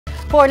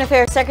Foreign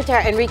Affairs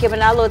Secretary Enrique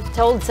Manalo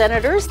told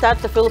senators that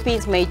the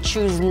Philippines may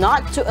choose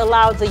not to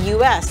allow the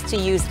U.S. to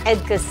use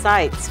EDCA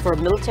sites for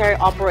military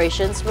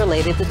operations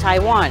related to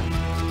Taiwan.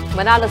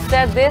 Manalo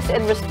said this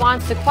in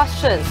response to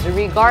questions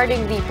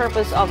regarding the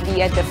purpose of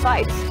the EDCA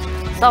sites.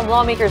 Some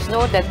lawmakers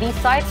note that these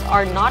sites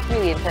are not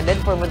really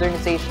intended for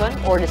modernization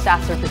or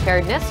disaster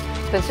preparedness,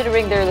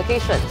 considering their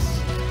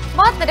locations.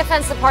 But the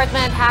Defense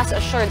Department has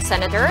assured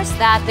senators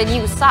that the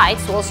new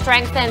sites will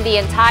strengthen the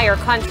entire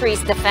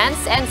country's defense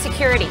and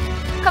security.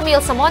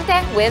 Camille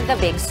Samonte with the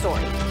big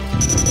story.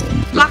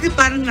 Bakit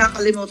parang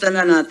nakalimutan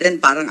na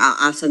natin, parang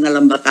aasa na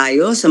lang ba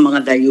tayo sa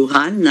mga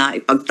dayuhan na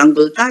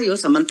ipagtanggol tayo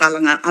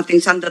samantalang ang ating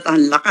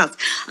sandatahan lakas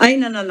ay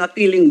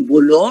nananatiling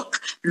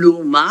bulok,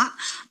 luma,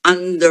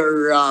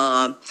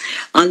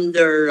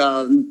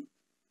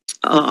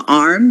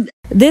 armed.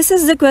 This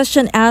is the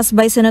question asked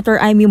by Senator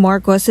Amy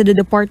Marcos to the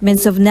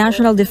Departments of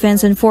National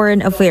Defense and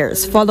Foreign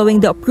Affairs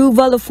following the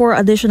approval of 4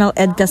 additional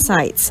EDCA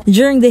sites.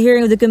 During the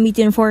hearing of the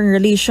Committee on Foreign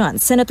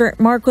Relations, Senator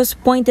Marcos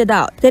pointed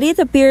out that it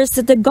appears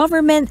that the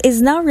government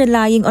is now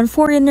relying on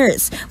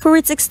foreigners for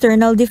its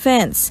external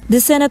defense. The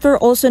senator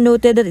also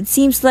noted that it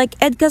seems like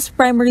EDCA's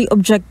primary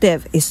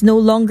objective is no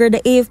longer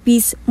the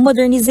AFP's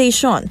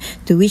modernization,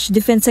 to which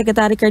Defense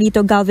Secretary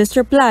Carlito Galvez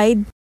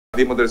replied,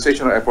 "The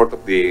modernization effort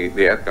of the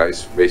EDCA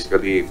is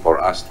basically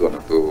for us to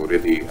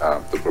really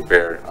to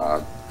prepare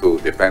to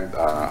defend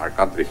our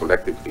country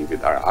collectively with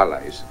our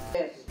allies."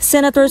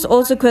 Senators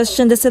also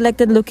questioned the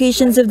selected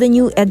locations of the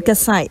new EDCA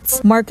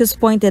sites. Marcos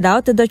pointed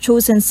out that the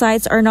chosen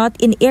sites are not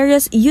in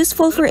areas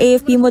useful for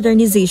AFP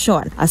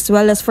modernization, as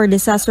well as for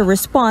disaster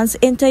response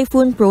in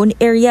typhoon-prone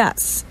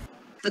areas.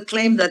 The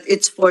claim that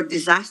it's for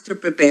disaster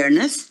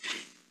preparedness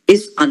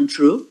is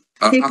untrue.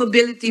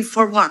 Capability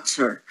for what,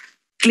 sir?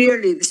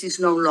 Clearly, this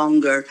is no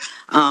longer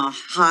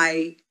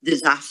high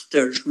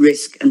disaster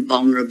risk and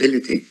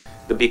vulnerability.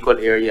 The Bicol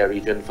area,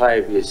 Region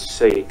 5, is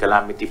a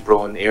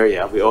calamity-prone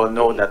area. We all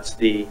know that's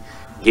the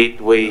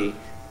gateway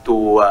to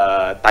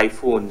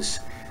typhoons.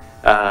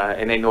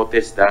 And I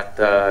noticed that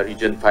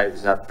Region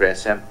 5 is not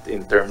present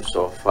in terms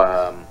of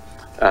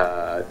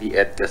the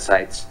EDCA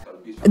sites.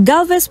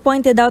 Galvez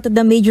pointed out that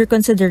the major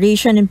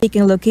consideration in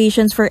picking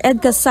locations for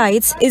EDCA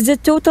sites is the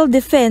total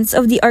defense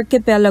of the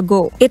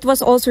archipelago. It was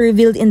also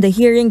revealed in the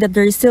hearing that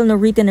there is still no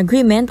written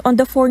agreement on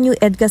the 4 new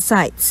EDCA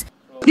sites.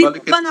 Di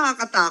ba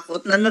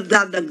nakakatakot na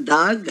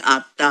nagdadagdag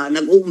at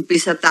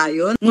nag-uumpisa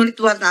tayo, ngunit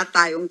wala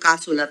tayong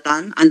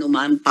kasulatan,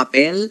 anumang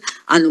papel,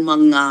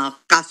 anumang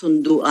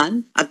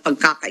kasunduan at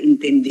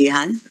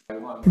pagkakaintindihan?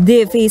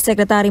 DFA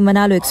Secretary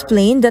Manalo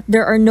explained that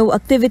there are no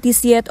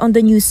activities yet on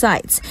the new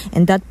sites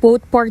and that both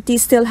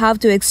parties still have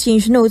to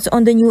exchange notes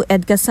on the new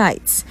EDCA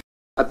sites.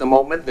 At the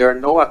moment, there are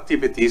no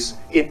activities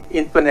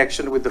in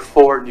connection with the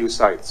 4 new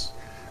sites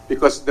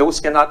because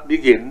those cannot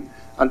begin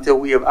until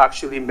we have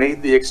actually made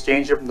the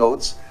exchange of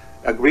notes,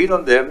 agreed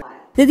on them.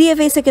 The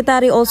DFA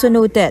Secretary also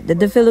noted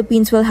that the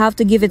Philippines will have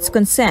to give its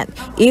consent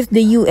if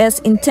the U.S.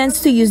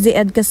 intends to use the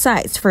EDCA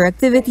sites for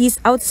activities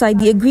outside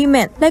the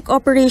agreement, like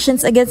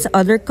operations against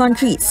other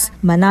countries.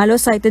 Manalo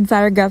cited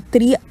paragraph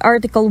 3,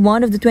 Article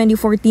 1 of the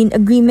 2014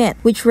 agreement,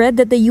 which read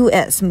that the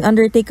U.S. may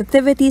undertake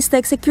activities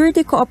like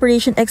security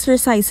cooperation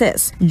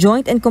exercises,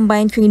 joint and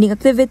combined training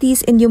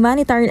activities in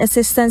humanitarian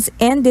assistance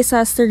and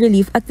disaster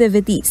relief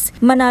activities.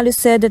 Manalo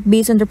said that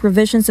based on the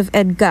provisions of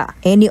EDCA,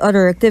 any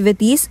other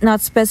activities not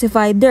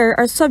specified there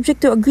are subject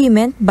to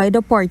agreement by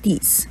the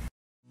parties.